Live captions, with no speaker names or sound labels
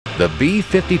The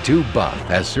B-52 Buff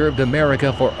has served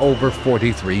America for over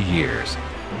 43 years.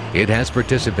 It has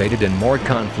participated in more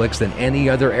conflicts than any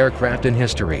other aircraft in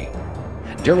history.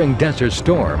 During Desert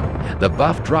Storm, the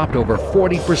Buff dropped over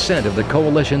 40% of the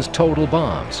coalition's total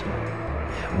bombs.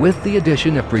 With the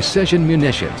addition of precision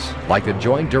munitions, like the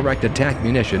Joint Direct Attack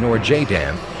Munition or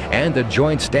JDAM, and the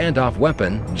Joint Standoff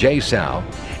Weapon, JSOW,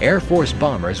 Air Force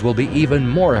bombers will be even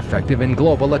more effective in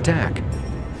global attack.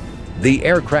 The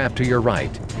aircraft to your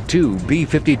right, two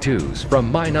B-52s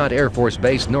from Minot Air Force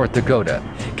Base, North Dakota,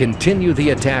 continue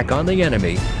the attack on the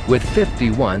enemy with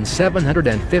 51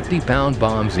 750-pound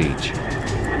bombs each.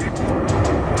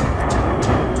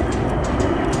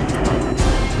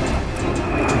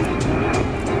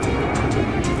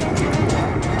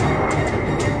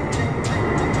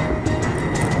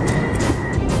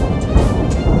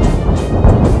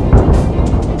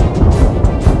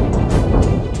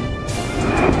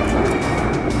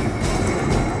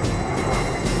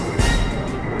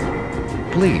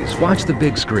 Please watch the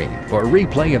big screen for a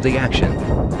replay of the action.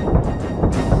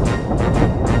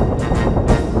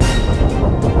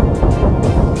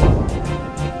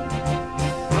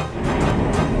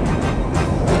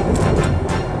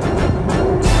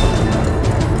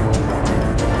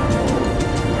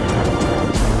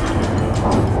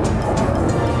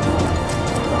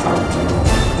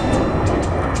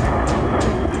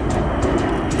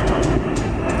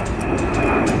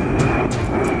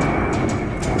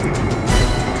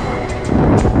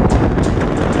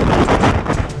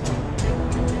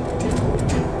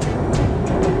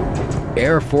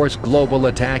 Air Force Global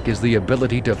Attack is the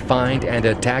ability to find and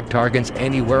attack targets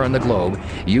anywhere on the globe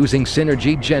using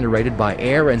synergy generated by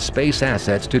air and space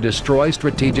assets to destroy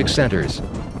strategic centers.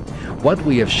 What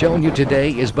we have shown you today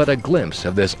is but a glimpse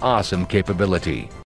of this awesome capability.